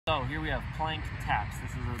So here we have plank taps. This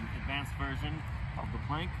is an advanced version of the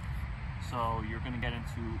plank. So you're going to get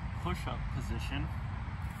into push-up position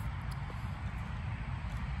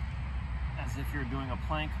as if you're doing a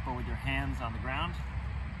plank, but with your hands on the ground.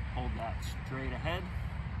 Hold that straight ahead.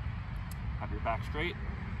 Have your back straight.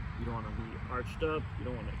 You don't want to be arched up. You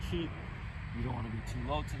don't want to cheat. You don't want to be too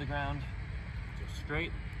low to the ground. Just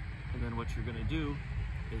straight. And then what you're going to do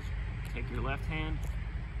is take your left hand,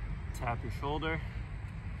 tap your shoulder,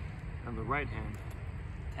 and the right hand,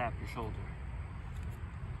 tap your shoulder.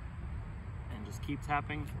 And just keep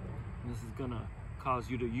tapping. And this is gonna cause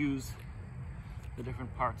you to use the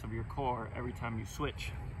different parts of your core every time you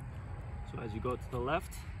switch. So as you go to the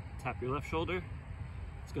left, tap your left shoulder.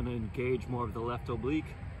 It's gonna engage more of the left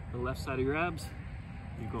oblique, the left side of your abs.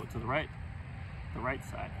 You go to the right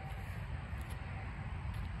side.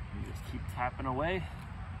 You just keep tapping away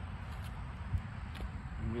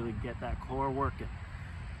and really get that core working.